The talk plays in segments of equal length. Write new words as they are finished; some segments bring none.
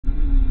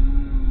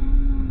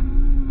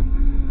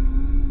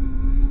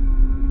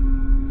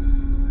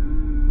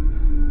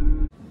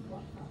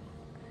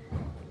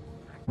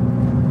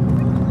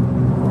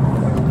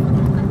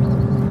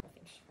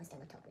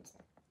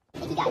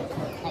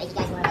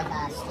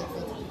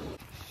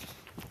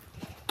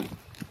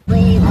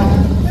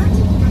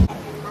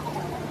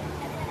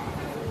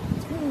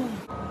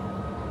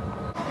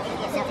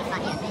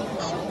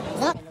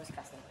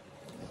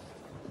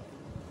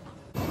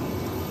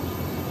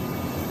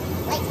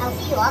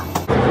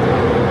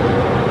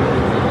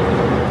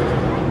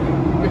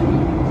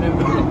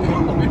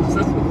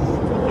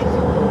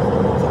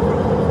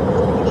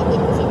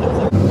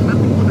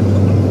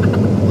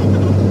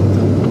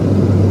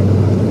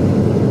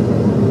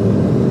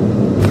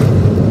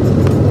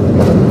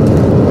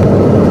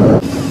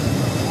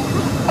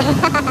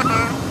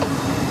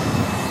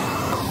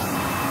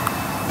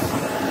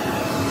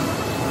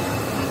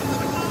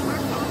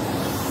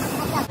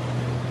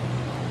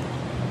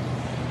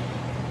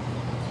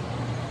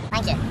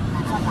Thank you.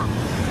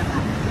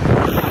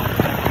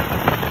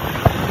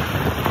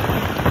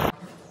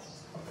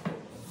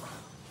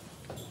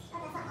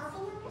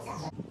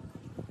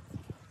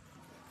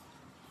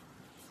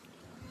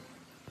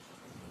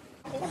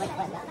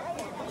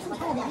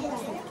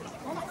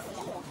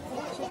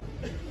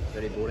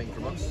 Very boring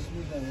from us.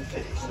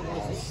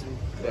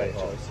 Very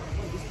hard.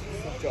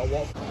 Got a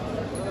walk.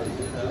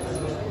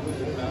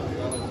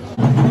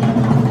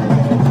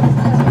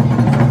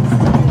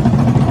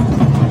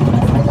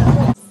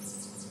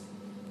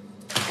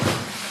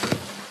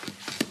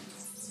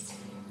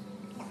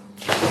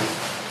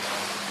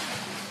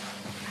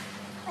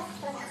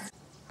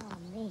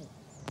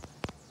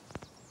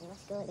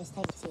 Let's go at this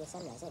time to see the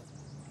sunrise, eh?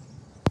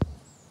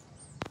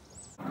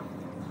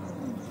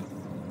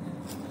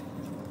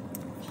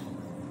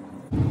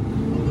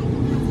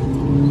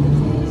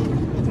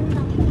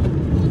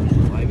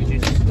 Why would you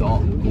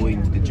stop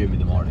going to the gym in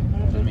the morning?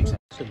 Doesn't make sense.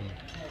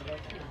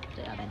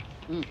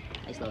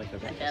 I slowly for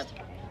breakfast.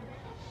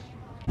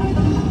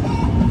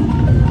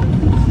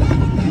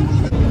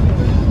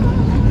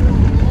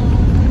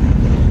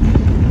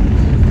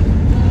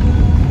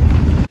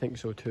 I think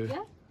so too.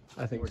 Yeah?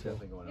 I think We're so.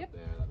 definitely going up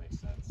there, that makes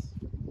sense.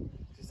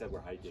 She said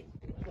we're hiking.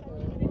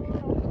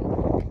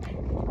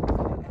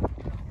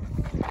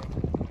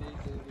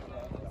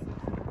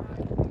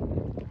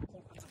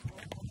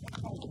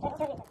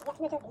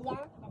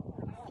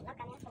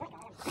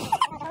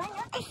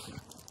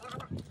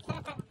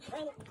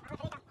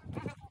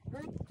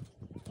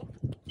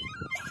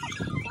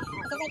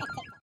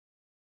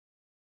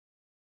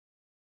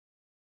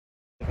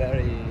 A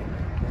very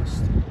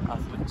most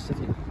affluent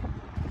city.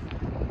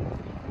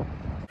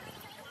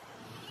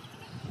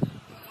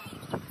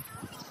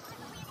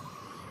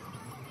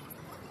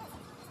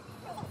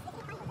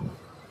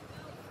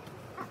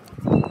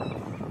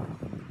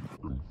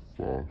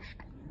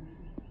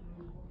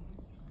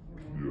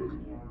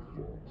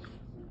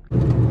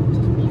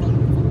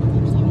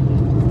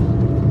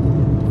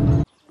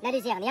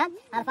 Ladies here, yeah?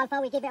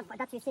 Alfalfa, we give it,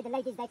 that you see the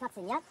ladies, they cuts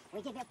in, yeah?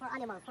 We give it for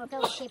animal, for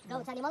goat, sheep,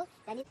 goat, animal.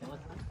 Then it...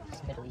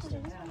 It's Middle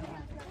Eastern.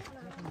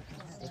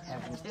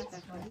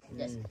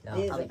 Yes,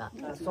 I'll be back.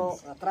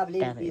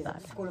 Traveling is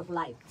school of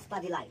life,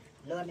 study life,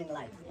 learning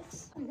life.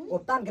 Yes. Or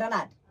palm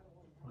granate.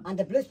 And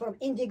the blues from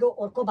indigo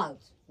or cobalt.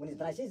 When it's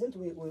dry season,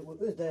 we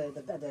use the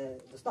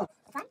stuff.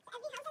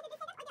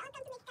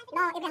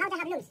 No, every house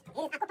have blues.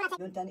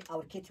 Don't tell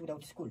our kids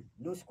without school.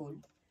 No school,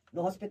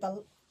 no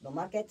hospital, no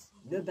market,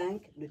 no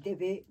bank, no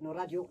TV, no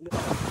radio. No...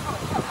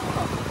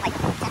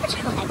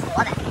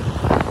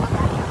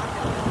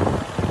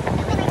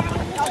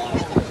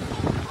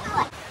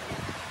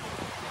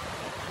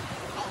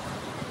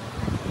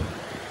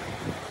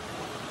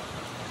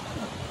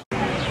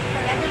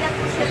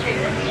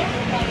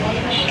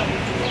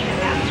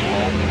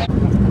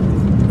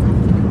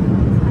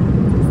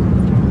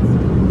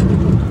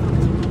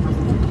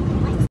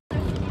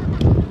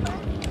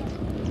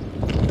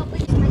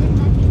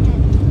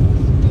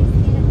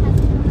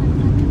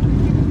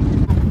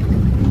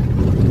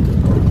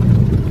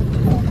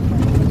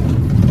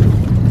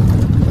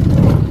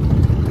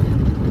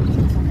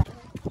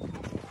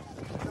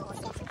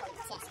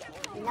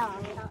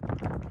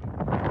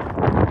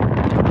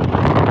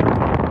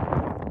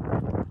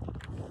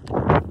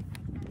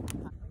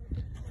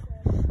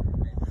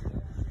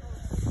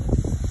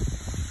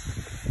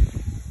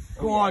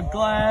 Go on,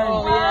 Glenn!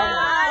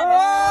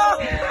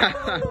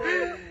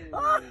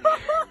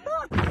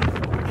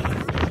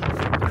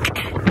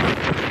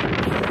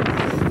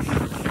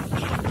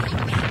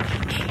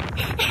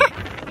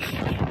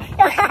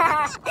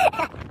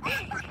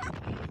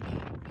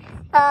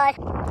 Oh,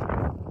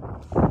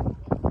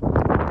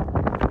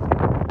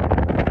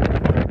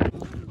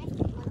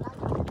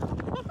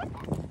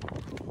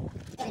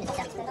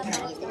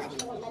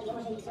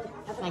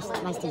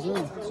 Nice to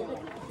zoom.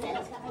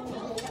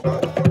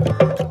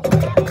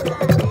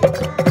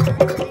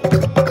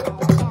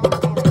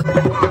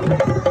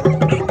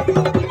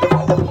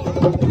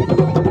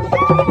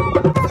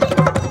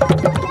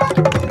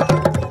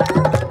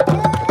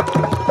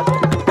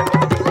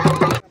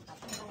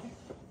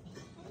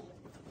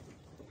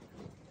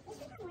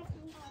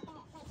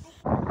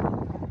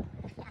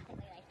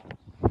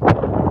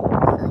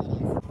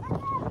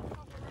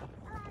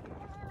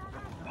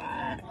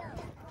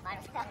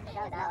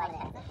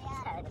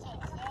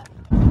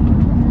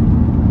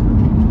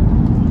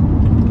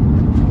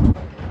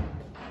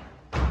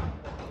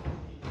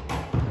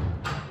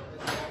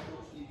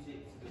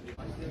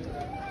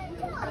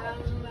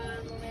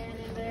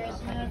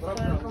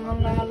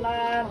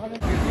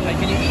 Like,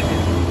 can you eat?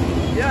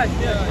 Yeah.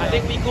 I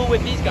think we go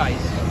with these guys.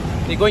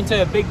 They're going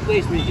to a big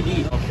place where you can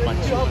eat. No, I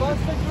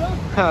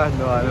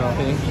don't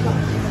think.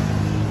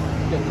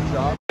 Get the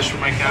job. For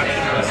my cash.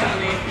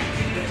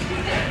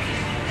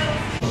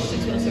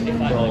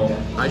 Bro,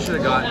 I should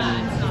have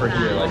gotten for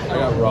here. Like, I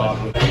got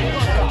robbed.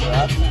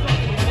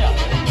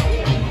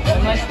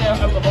 Nice there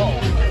out the ball.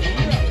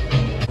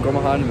 Go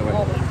my hand in the way.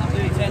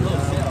 Absolutely 10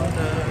 loads.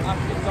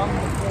 I've done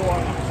before,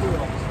 I'm sure,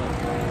 obviously.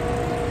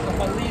 So if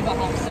I leave at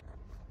half 6.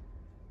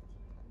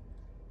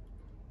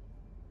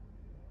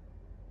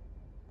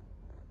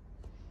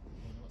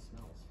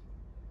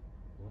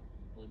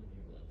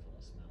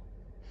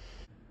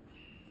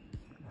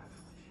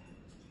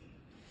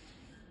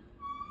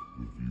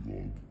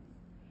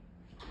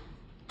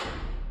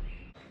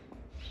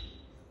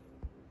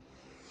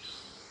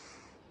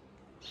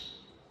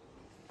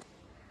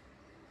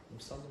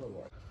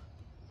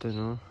 Don't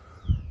know.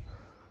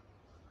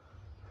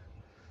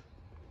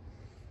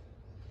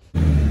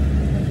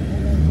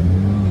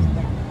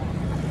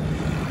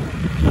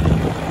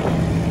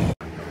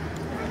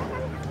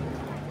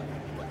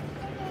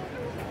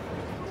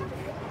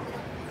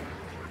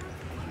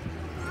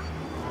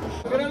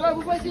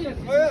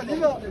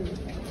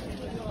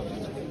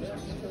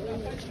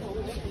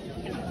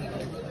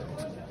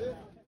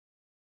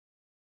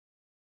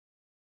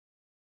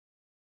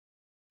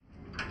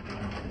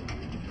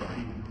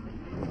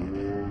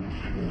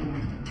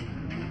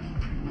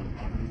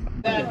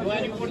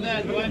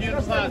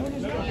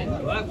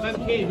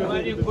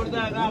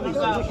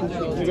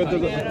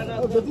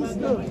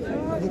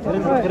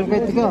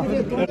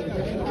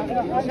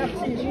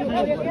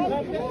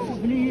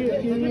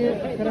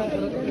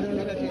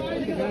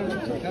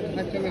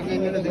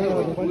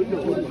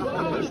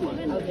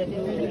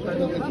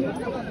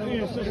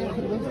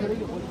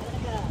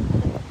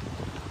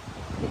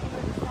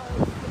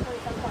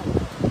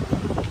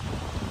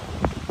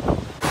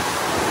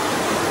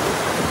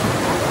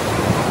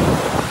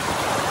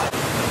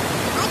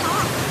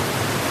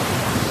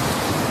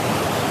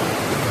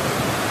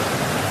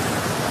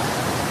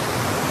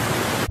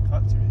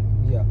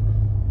 Yeah.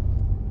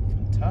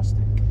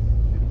 Fantastic.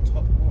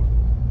 Top floor.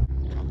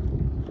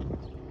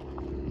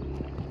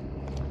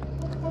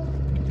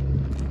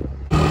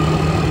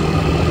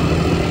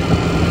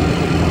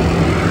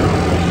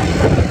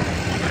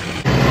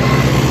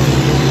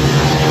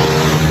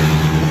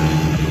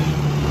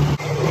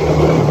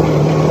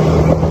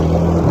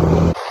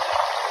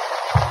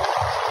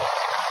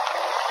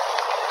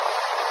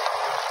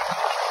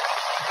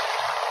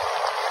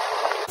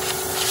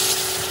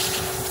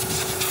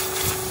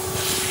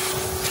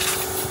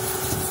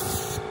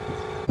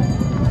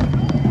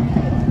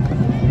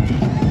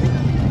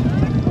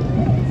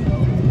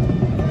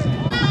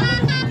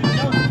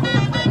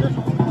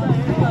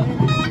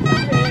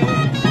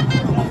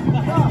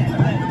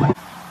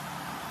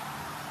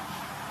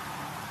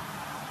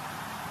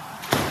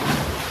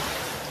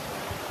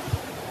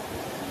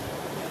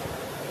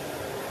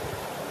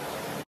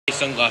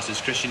 Sunglasses,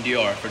 Christian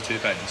Dior for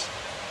 £2.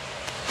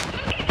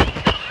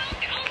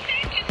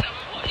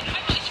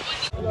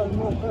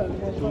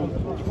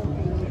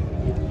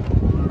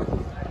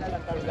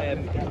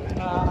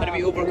 How do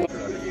we overcome?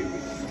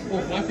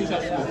 Oh, can I push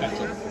that smoke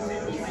actually?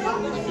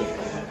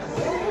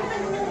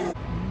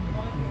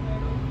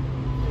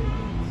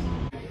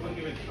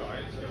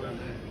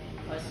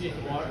 Let's see if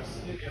it works.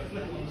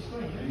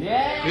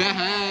 Yes!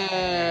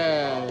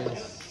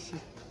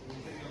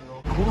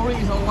 Glory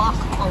is a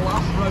last round.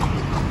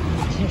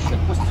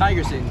 What's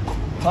Tiger saying?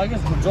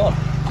 Tiger's good job.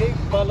 Big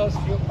balance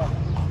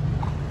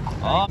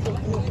Ah.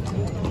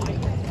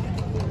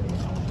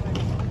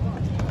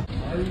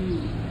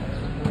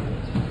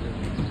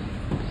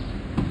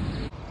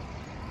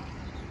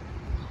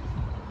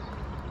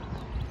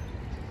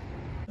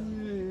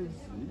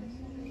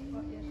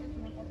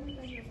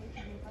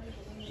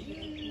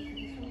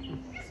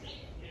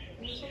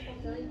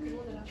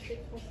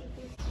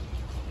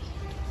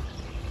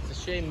 It's a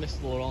shame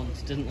Miss Laurent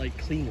didn't like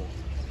clean it.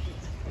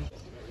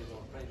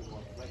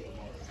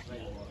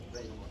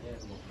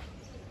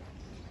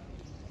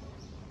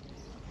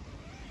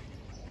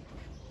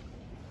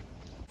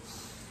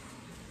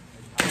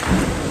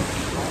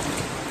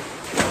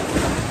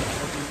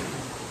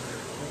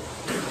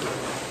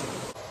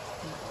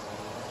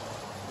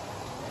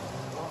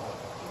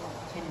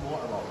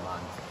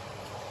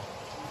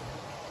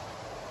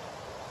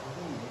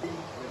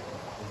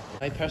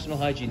 My personal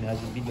hygiene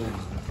hasn't been known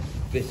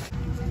this.